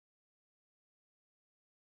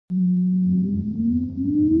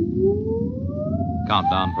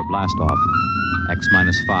countdown for blastoff. X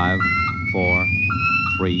minus 5, 4,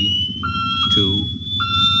 3, 2,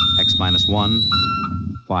 X minus 1,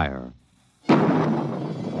 fire.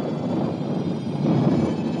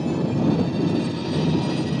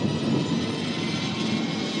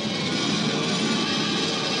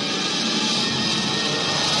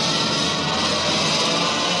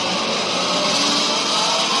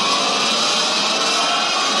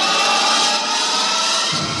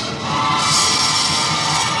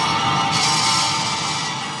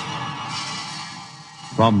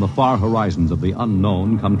 From the far horizons of the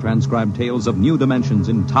unknown come transcribed tales of new dimensions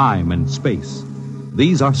in time and space.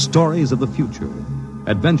 These are stories of the future,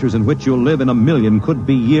 adventures in which you'll live in 1,000,000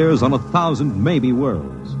 could-be years on 1,000 maybe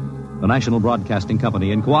worlds. The National Broadcasting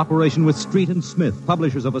Company, in cooperation with Street and Smith,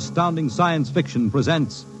 publishers of astounding science fiction,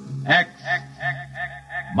 presents X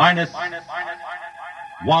minus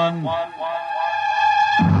 1.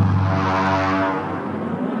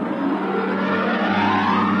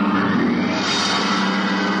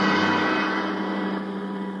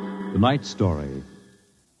 Tonight's story,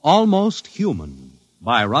 Almost Human,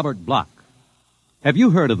 by Robert Bloch. Have you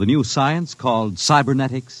heard of the new science called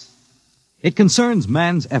cybernetics? It concerns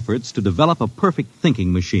man's efforts to develop a perfect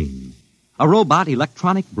thinking machine, a robot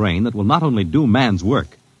electronic brain that will not only do man's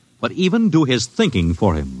work, but even do his thinking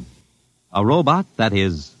for him. A robot that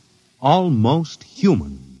is almost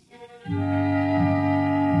human.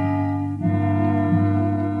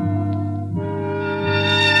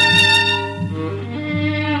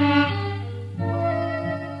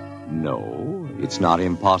 No, it's not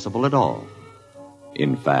impossible at all.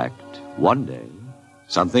 In fact, one day,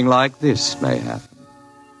 something like this may happen.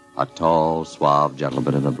 A tall, suave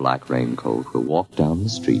gentleman in a black raincoat will walk down the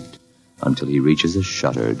street until he reaches a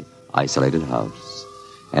shuttered, isolated house.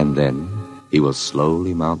 And then he will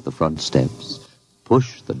slowly mount the front steps,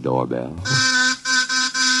 push the doorbell.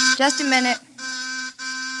 Just a minute.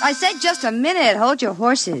 I said just a minute. Hold your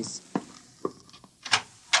horses.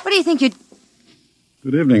 What do you think you'd...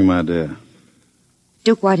 Good evening, my dear.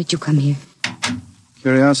 Duke, why did you come here?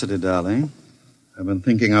 Curiosity, darling. I've been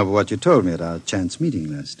thinking over what you told me at our chance meeting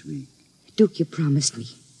last week. Duke, you promised me.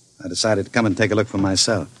 I decided to come and take a look for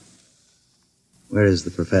myself. Where is the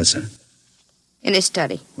professor? In his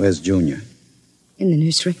study. Where's Junior? In the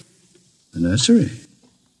nursery. The nursery?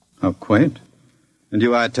 How quaint. And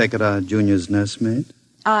you, I take it, are Junior's nursemaid?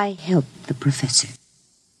 I helped the professor.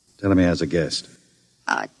 Tell him he has a guest.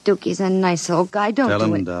 Duke, he's a nice old guy. Don't Tell do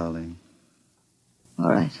him, it. darling. All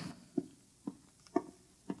right.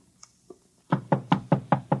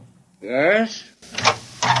 Yes?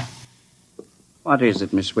 What is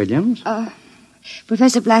it, Miss Williams?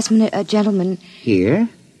 Professor Blastman, a gentleman... Here?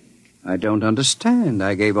 I don't understand.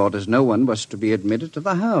 I gave orders no one was to be admitted to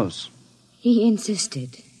the house. He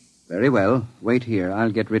insisted. Very well. Wait here.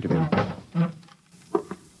 I'll get rid of him.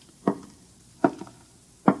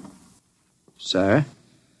 Sir?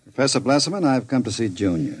 Professor Blasserman, I've come to see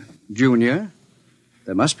Junior. Junior?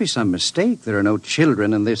 There must be some mistake. There are no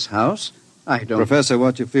children in this house. I don't... Professor,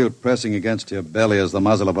 what you feel pressing against your belly is the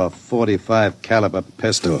muzzle of a .45 caliber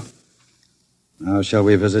pistol. Now, shall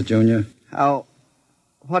we visit Junior? How...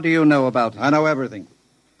 What do you know about... I know everything.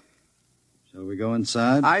 Shall we go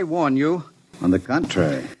inside? I warn you. On the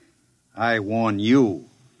contrary, I warn you.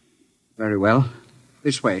 Very well.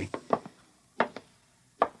 This way.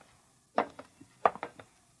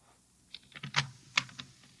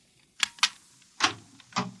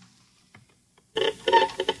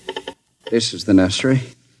 This is the nursery.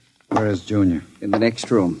 Where is Junior? In the next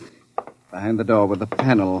room. Behind the door with a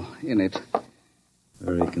panel in it.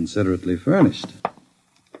 Very considerately furnished.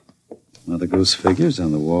 Mother Goose figures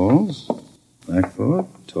on the walls. Blackboard,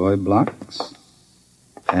 toy blocks.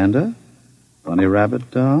 Panda, bunny rabbit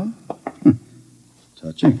doll.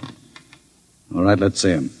 Touching. All right, let's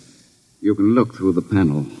see him. You can look through the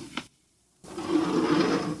panel.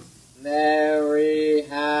 Mary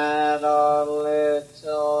had a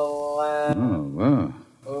little lamb. Oh, wow.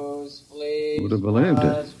 Whose fleece Who'd have believed it?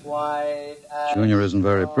 was white as Junior isn't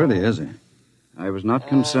very pretty, is he? I was not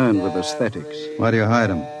concerned with aesthetics. Why do you hide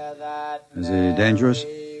him? Is he dangerous?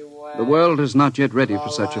 The world is not yet ready for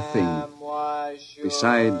such a thing.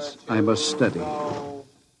 Besides, I must study.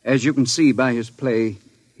 As you can see by his play,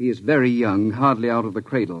 he is very young, hardly out of the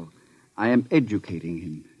cradle. I am educating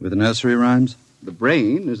him. With nursery rhymes? The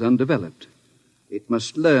brain is undeveloped. It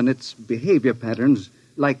must learn its behavior patterns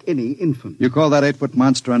like any infant. You call that 8-foot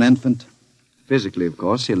monster an infant? Physically, of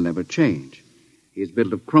course, he'll never change. He is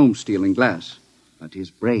built of chrome steel and glass. But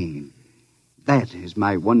his brain, that is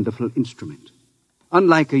my wonderful instrument.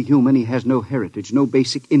 Unlike a human, he has no heritage, no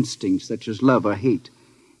basic instincts such as love or hate.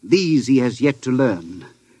 These he has yet to learn.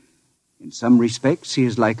 In some respects, he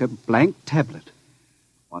is like a blank tablet.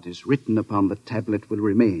 What is written upon the tablet will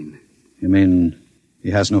remain. You mean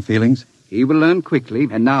he has no feelings? He will learn quickly,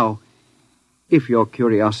 and now, if your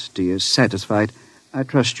curiosity is satisfied, I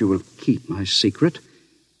trust you will keep my secret.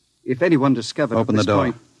 If anyone discovers... Open the door.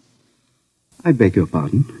 Point, I beg your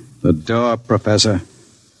pardon. The door, Professor.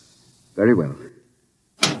 Very well.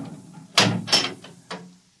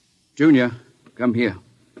 Junior, come here.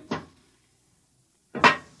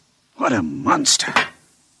 What a monster.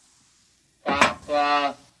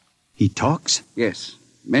 Papa. He talks? Yes.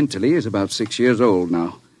 Mentally, he's about 6 years old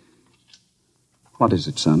now. What is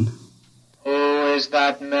it, son? Who is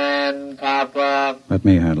that man, Papa? Let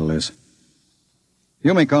me handle this.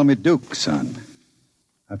 You may call me Duke, son.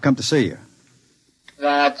 I've come to see you.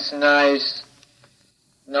 That's nice.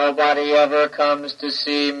 Nobody ever comes to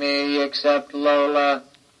see me except Lola.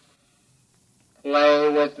 Play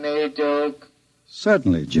with me, Duke.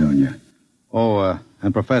 Certainly, Junior. Oh,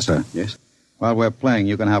 and Professor. Yes? While we're playing,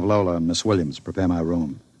 you can have Lola and Miss Williams prepare my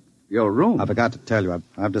room. Your room? I forgot to tell you,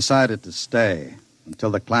 I've decided to stay until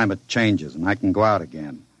the climate changes and I can go out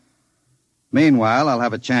again. Meanwhile, I'll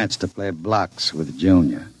have a chance to play blocks with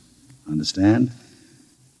Junior. Understand?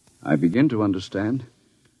 I begin to understand.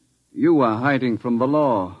 You are hiding from the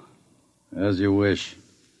law. As you wish.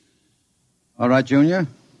 All right, Junior.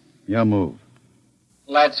 Your move.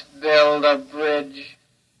 Let's build a bridge.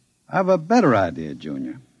 I've a better idea,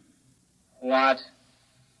 Junior. What?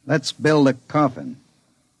 Let's build a coffin.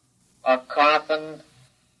 A coffin?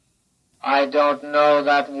 I don't know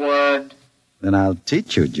that word. Then I'll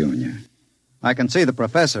teach you, Junior. I can see the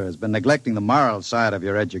professor has been neglecting the moral side of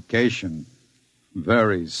your education.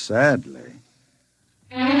 Very sadly.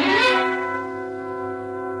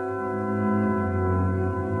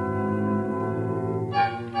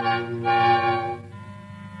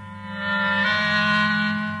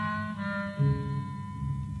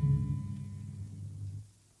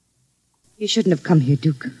 You shouldn't have come here,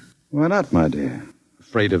 Duke. Why not, my dear?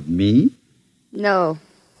 Afraid of me? No,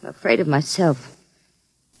 I'm afraid of myself.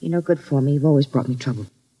 You're no good for me. You've always brought me trouble.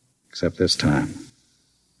 Except this time.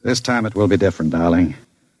 This time it will be different, darling.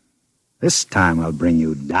 This time I'll bring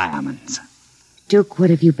you diamonds. Duke, what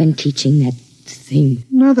have you been teaching that thing?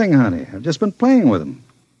 Nothing, honey. I've just been playing with them.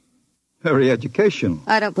 Very educational.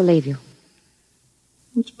 I don't believe you.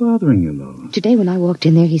 What's bothering you, Lola? Today when I walked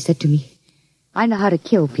in there, he said to me, I know how to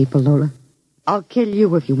kill people, Lola. I'll kill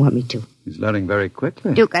you if you want me to. He's learning very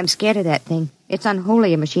quickly. Duke, I'm scared of that thing. It's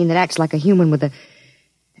unholy, a machine that acts like a human with a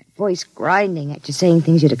voice grinding at you, saying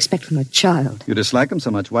things you'd expect from a child. You dislike him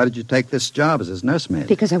so much. Why did you take this job as his nursemaid?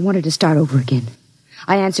 Because I wanted to start over again.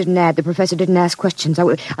 I answered an ad. The professor didn't ask questions. I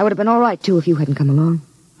would have been all right, too, if you hadn't come along.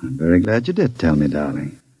 I'm very glad you did tell me,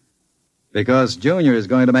 darling. Because Junior is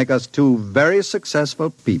going to make us two very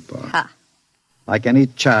successful people. Ha. Like any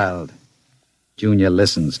child, Junior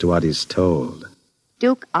listens to what he's told.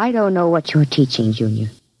 Duke, I don't know what you're teaching, Junior.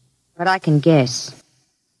 But I can guess.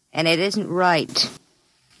 And it isn't right.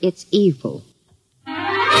 It's evil.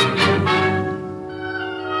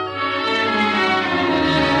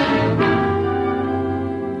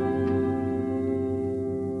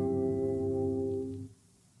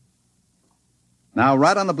 Now,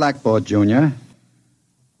 write on the blackboard, Junior.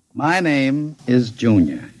 My name is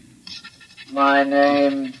Junior. My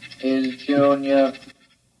name is Junior.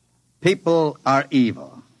 People are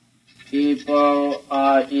evil. People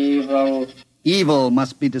are evil. Evil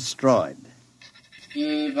must be destroyed.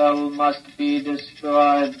 Evil must be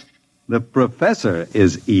destroyed. The professor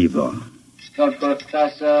is evil. The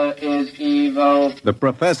professor is evil. The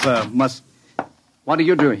professor must... What are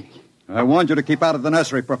you doing? I warned you to keep out of the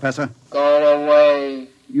nursery, Professor. Go away.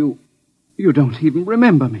 You don't even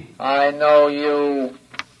remember me. I know you.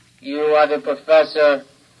 You are the professor.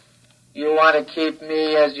 You want to keep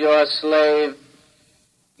me as your slave.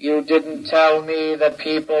 You didn't tell me that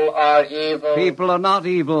people are evil. People are not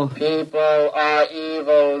evil. People are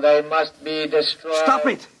evil. They must be destroyed. Stop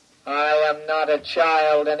it! I am not a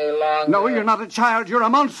child any longer. No, you're not a child. You're a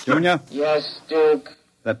monster. Junior, Yes, Duke.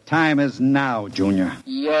 the time is now, Junior.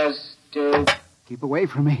 Yes, Duke. Keep away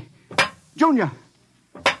from me. Junior!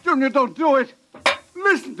 Junior, don't do it!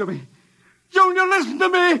 Listen to me! Junior, listen to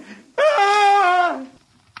me! Ah!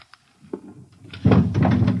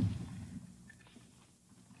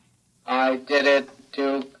 I did it,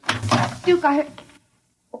 Duke. Duke,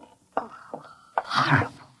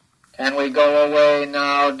 Can we go away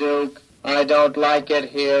now, Duke? I don't like it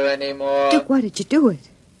here anymore. Duke, why did you do it?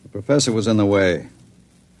 The professor was in the way.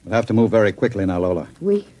 We'll have to move very quickly now, Lola.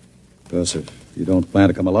 We? Because if you don't plan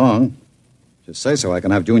to come along, Just say so. I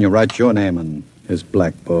can have Junior write your name on his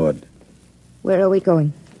blackboard. Where are we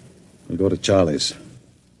going? We'll go to Charlie's.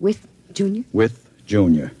 With Junior? With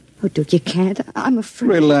Junior. Oh, Duke, you can't. I'm afraid.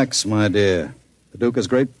 Relax, my dear. The Duke has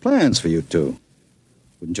great plans for you two.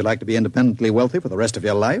 Wouldn't you like to be independently wealthy for the rest of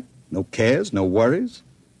your life? No cares, no worries?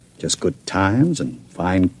 Just good times and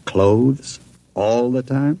fine clothes all the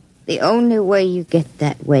time? The only way you get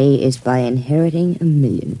that way is by inheriting $1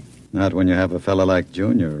 million. Not when you have a fella like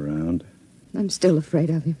Junior around. I'm still afraid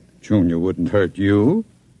of him. Junior wouldn't hurt you.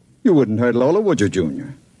 You wouldn't hurt Lola, would you,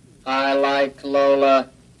 Junior? I like Lola.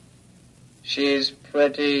 She's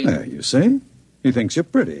pretty. There, you see? He thinks you're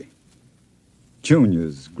pretty.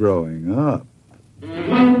 Junior's growing up.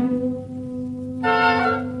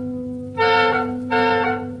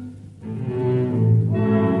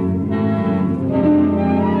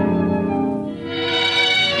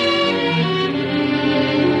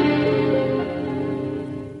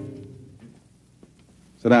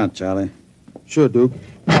 Sit down, Charlie. Sure, Duke.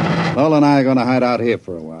 Lola and I are going to hide out here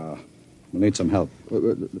for a while. We'll need some help.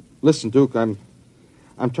 Listen, Duke, I'm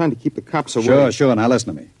trying to keep the cops away. Sure. Now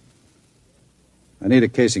listen to me. I need a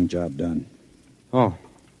casing job done. Oh.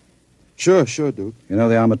 Sure, Duke. You know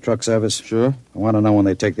the armored truck service? Sure. I want to know when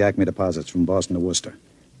they take the Acme deposits from Boston to Worcester.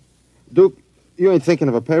 Duke, you ain't thinking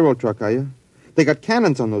of a payroll truck, are you? They got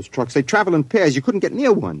cannons on those trucks. They travel in pairs. You couldn't get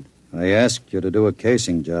near one. I asked you to do a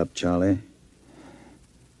casing job, Charlie.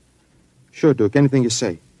 Sure, Duke. Anything you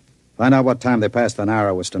say. Find out what time they pass the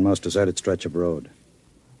narrowest and most deserted stretch of road.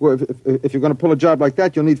 Well, if you're going to pull a job like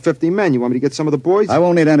that, you'll need 50 men. You want me to get some of the boys? I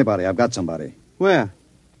won't need anybody. I've got somebody. Where?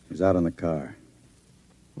 He's out in the car.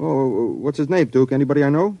 Oh, what's his name, Duke? Anybody I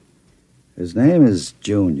know? His name is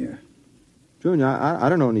Junior. Junior? I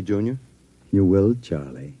don't know any Junior. You will,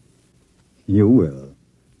 Charlie. You will.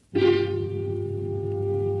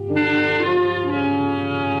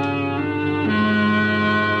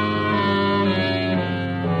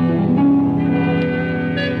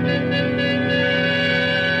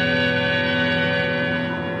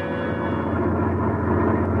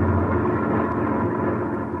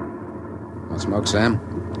 Smoke, Sam?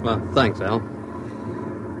 Well, thanks, Al.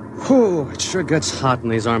 Whew, it sure gets hot in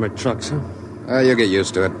these armored trucks, huh? You'll get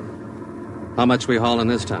used to it. How much we hauling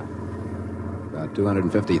this time? About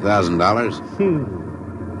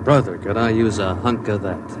 $250,000. Brother, could I use a hunk of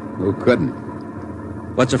that? Who couldn't?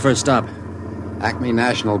 What's our first stop? Acme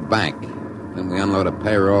National Bank. Then we unload a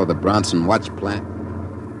payroll at the Bronson Watch Plant.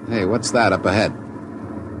 Hey, what's that up ahead?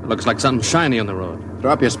 It looks like something shiny on the road.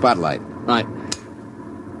 Throw up your spotlight. Right.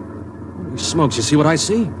 Holy smokes, you see what I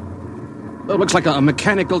see? It looks like a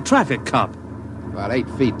mechanical traffic cop. About 8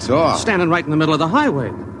 feet tall. Standing right in the middle of the highway.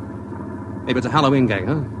 Maybe it's a Halloween gang,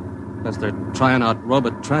 huh? Guess they're trying out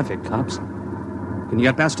robot traffic cops. Can you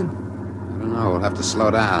get past him? I don't know. We'll have to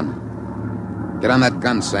slow down. Get on that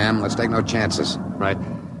gun, Sam. Let's take no chances. Right.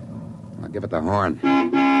 I'll give it the horn.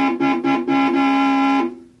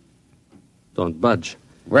 Don't budge.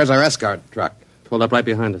 Where's our escort truck? Pulled up right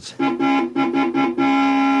behind us.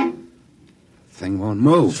 Thing won't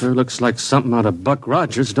move. Sure looks like something out of Buck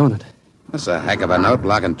Rogers, don't it? That's a heck of a note,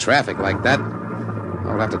 blocking traffic like that.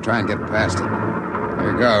 We'll have to try and get past it.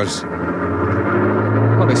 Here goes.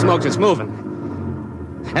 Holy smokes, it's moving.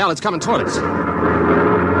 Al, it's coming toward us.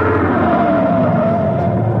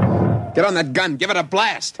 Get on that gun. Give it a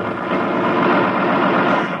blast.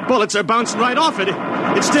 Bullets are bouncing right off it.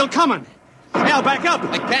 It's still coming. Al, back up.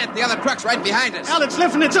 I can't. The other truck's right behind us. Al, it's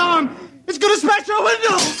lifting its arm. It's going to smash our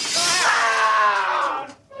window.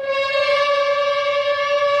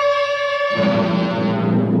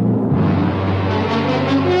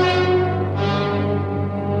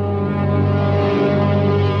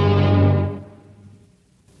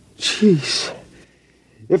 Jeez.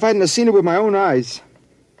 If I hadn't have seen it with my own eyes.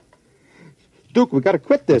 Duke, we got to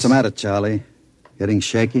quit this. What's the matter, Charlie? Getting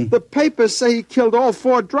shaky? The papers say he killed all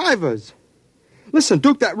 4 drivers. Listen,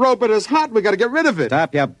 Duke, that robot is hot. We got to get rid of it.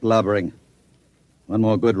 Stop your blubbering. One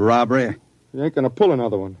more good robbery? You ain't going to pull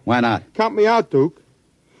another one. Why not? Count me out, Duke.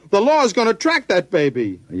 The law's going to track that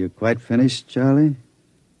baby. Are you quite finished, Charlie?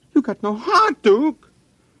 You got no heart, Duke.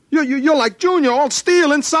 You're like Junior, all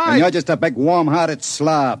steel inside. And you're just a big, warm-hearted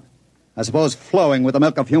slob. I suppose flowing with the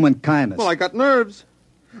milk of human kindness. Well, I got nerves.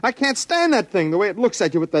 I can't stand that thing, the way it looks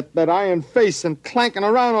at you with that iron face and clanking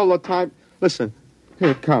around all the time. Listen, here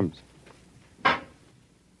it comes.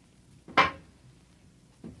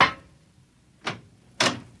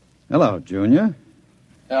 Hello, Junior.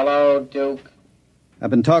 Hello, Duke. I've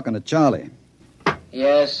been talking to Charlie.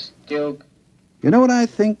 Yes, Duke. You know what I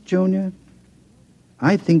think, Junior?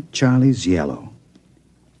 I think Charlie's yellow.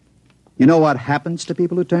 You know what happens to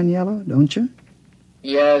people who turn yellow, don't you?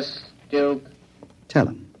 Yes, Duke. Tell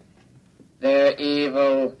him. They're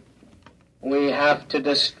evil. We have to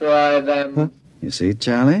destroy them. Huh? You see,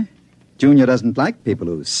 Charlie? Junior doesn't like people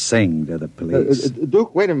who sing to the police.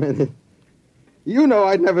 Duke, wait a minute. You know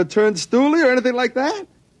I'd never turned stoolie or anything like that.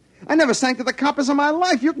 I never sang to the coppers in my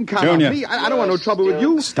life. You can count Junior. on me. I don't want no trouble with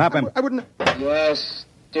you. Stop him. I wouldn't... Yes,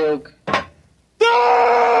 Duke.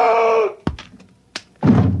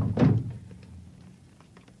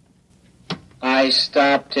 I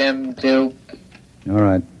stopped him, Duke. All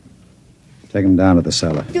right. Take him down to the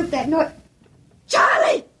cellar. Duke, that noise.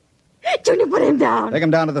 Charlie! Junior, put him down. Take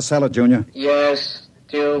him down to the cellar, Junior. Yes,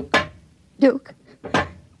 Duke. Duke.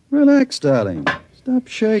 Relax, darling. Stop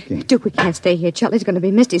shaking. Duke, we can't stay here. Charlie's going to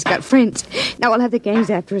be missed. He's got friends. Now we'll have the gangs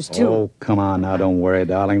after us, too. Oh, come on now. Don't worry,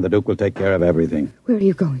 darling. The Duke will take care of everything. Where are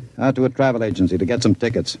you going? Out to a travel agency to get some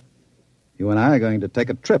tickets. You and I are going to take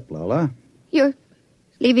a trip, Lola. You're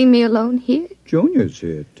leaving me alone here? Junior's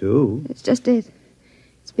here, too. That's just it.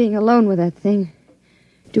 It's being alone with that thing.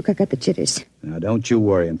 Duke, I got the jitters. Now, don't you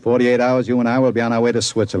worry. In 48 hours, you and I will be on our way to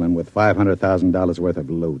Switzerland with $500,000 worth of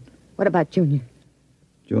loot. What about Junior?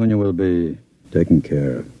 Junior will be taken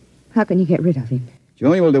care of. How can you get rid of him?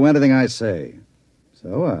 Junior will do anything I say.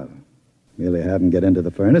 So I'll merely have him get into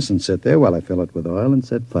the furnace and sit there while I fill it with oil and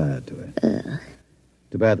set fire to it.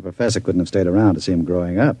 Too bad the professor couldn't have stayed around to see him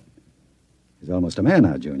growing up. He's almost a man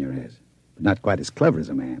now, Junior is. But not quite as clever as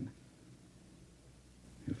a man.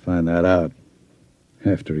 You'll find that out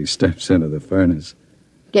after he steps into the furnace.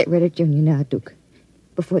 Get rid of Junior now, Duke.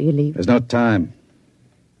 Before you leave. There's no time.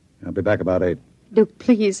 I'll be back about 8. Duke,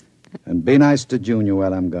 please. And be nice to Junior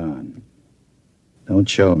while I'm gone. Don't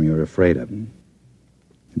show him you're afraid of him.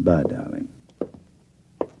 Goodbye, darling.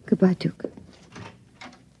 Goodbye, Duke.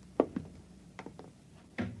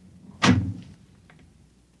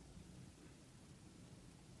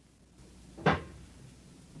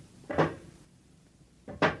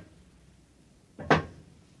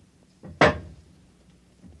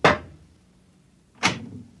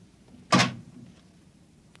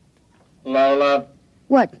 Lola,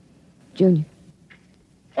 What, Junior?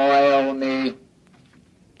 oil me.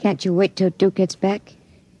 Can't you wait till Duke gets back?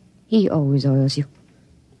 He always oils you.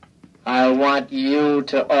 I want you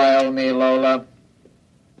to oil me, Lola.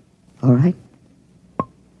 All right.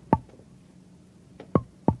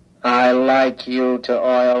 I like you to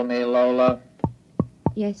oil me, Lola.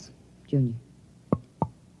 Yes, Junior.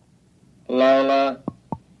 Lola,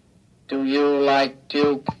 do you like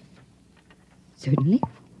Duke? Certainly.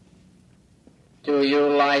 Do you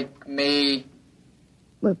like me?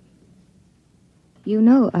 You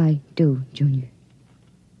know I do, Junior.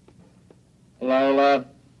 Lola,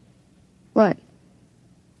 What?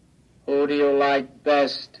 who do you like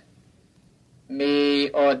best? Me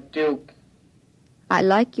or Duke? I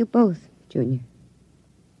like you both, Junior.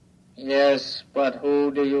 Yes, but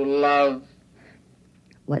who do you love?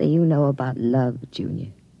 What do you know about love,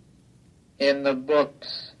 Junior? In the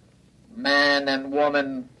books, man and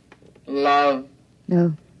woman love.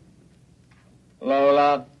 No.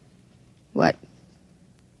 Lola, What?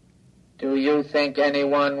 do you think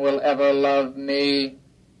anyone will ever love me?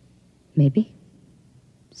 Maybe.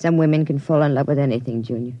 Some women can fall in love with anything,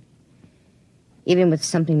 Junior. Even with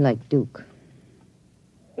something like Duke.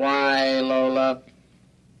 Why, Lola?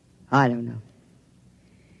 I don't know.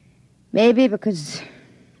 Maybe because,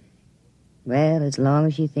 well, as long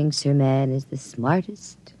as she thinks her man is the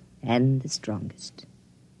smartest and the strongest.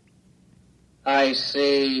 I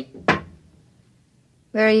see.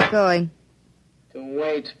 Where are you going? To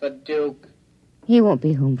wait for Duke. He won't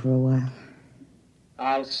be home for a while.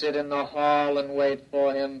 I'll sit in the hall and wait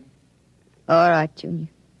for him. All right, Junior.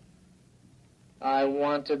 I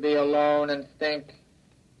want to be alone and think.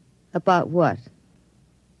 About what?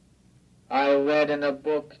 I read in a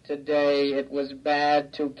book today it was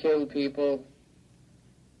bad to kill people.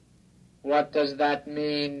 What does that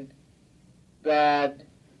mean? Bad.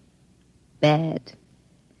 Bad.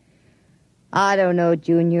 I don't know,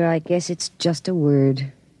 Junior. I guess it's just a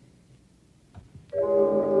word.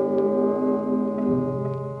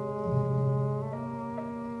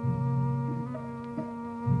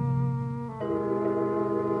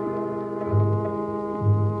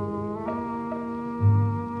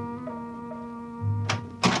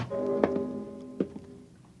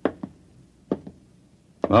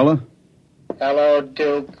 Lola? Hello,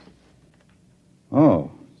 Duke.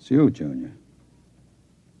 Oh, it's you, Junior.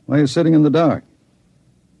 Why are you sitting in the dark?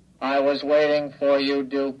 I was waiting for you,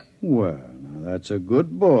 Duke. Well, now that's a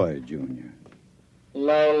good boy, Junior.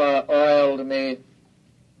 Lola oiled me.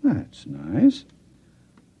 That's nice.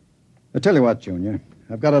 I tell you what, Junior.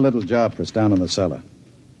 I've got a little job for us down in the cellar.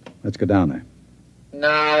 Let's go down there.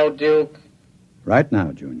 Now, Duke. Right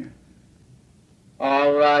now, Junior.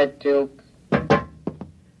 All right, Duke.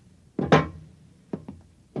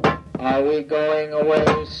 Are we going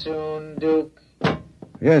away soon, Duke?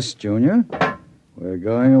 Yes, Junior. We're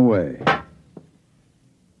going away.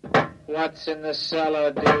 What's in the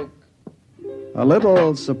cellar, Duke? A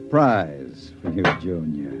little surprise for you,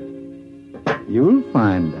 Junior. You'll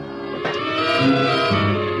find out.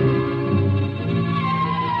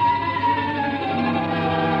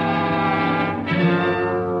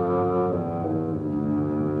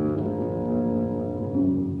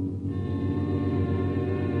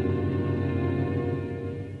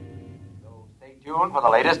 Stay tuned for the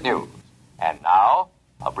latest news. And now,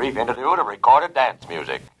 a brief interlude of recorded dance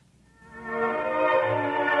music.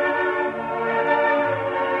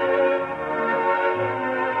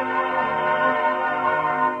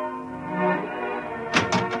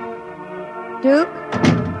 Duke?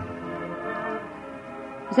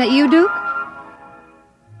 Is that you, Duke?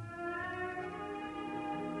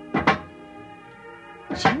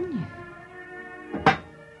 Junior.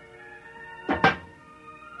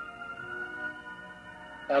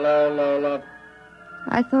 Hello, Lola.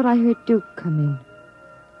 I thought I heard Duke come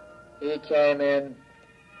in. He came in.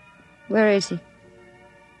 Where is he?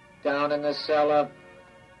 Down in the cellar.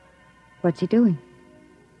 What's he doing?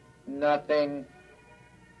 Nothing.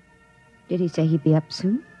 Did he say he'd be up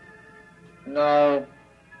soon? No.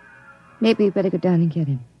 Maybe you better go down and get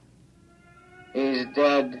him. He's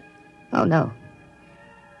dead. Oh, no.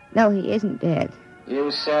 No, he isn't dead.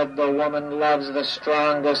 You said the woman loves the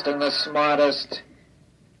strongest and the smartest.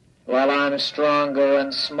 Well, I'm stronger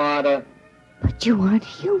and smarter. But you aren't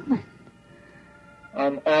human.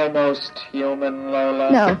 I'm almost human,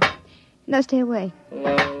 Lola. No. No, stay away.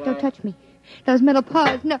 Lola. Don't touch me. Those metal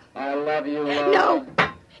paws. No. I love you, Lola. No.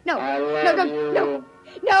 No. I love no, you. no.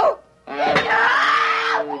 No. I love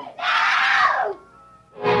you.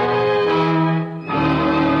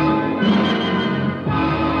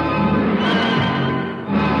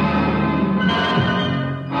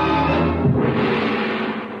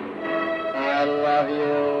 I love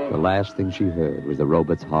you. The last thing she heard was the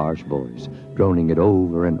robot's harsh voice, droning it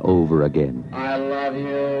over and over again. I love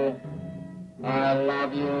you. I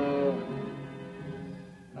love you.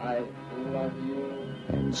 I love you.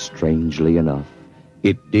 And strangely enough,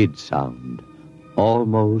 it did sound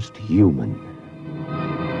almost human.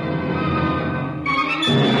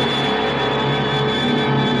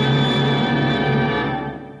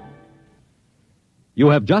 You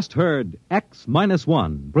have just heard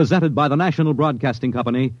X-1, presented by the National Broadcasting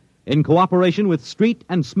Company in cooperation with Street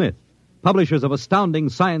and Smith, publishers of astounding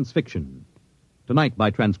science fiction. Tonight, by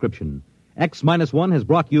transcription, X-1 has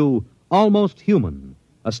brought you Almost Human,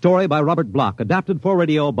 a story by Robert Bloch, adapted for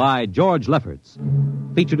radio by George Lefferts.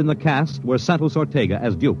 Featured in the cast were Santos Ortega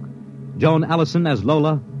as Duke, Joan Allison as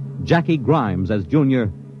Lola, Jackie Grimes as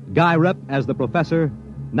Junior, Guy Rep as the Professor,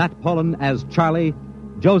 Nat Pullen as Charlie,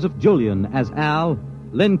 Joseph Julian as Al,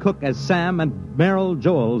 Lynn Cook as Sam, and Merrill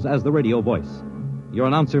Joels as the radio voice. Your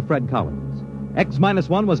announcer, Fred Collins.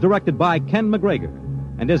 X-1 was directed by Ken McGregor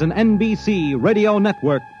and is an NBC Radio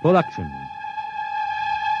Network production.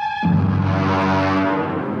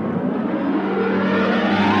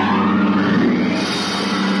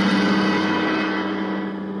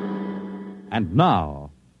 And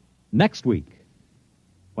now, next week,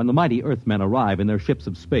 when the mighty Earthmen arrive in their ships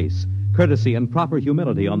of space, courtesy and proper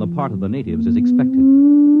humility on the part of the natives is expected.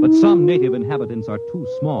 But some native inhabitants are too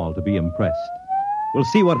small to be impressed. We'll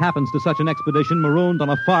see what happens to such an expedition marooned on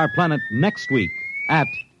a far planet next week at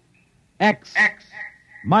X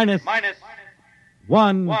minus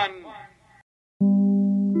 1.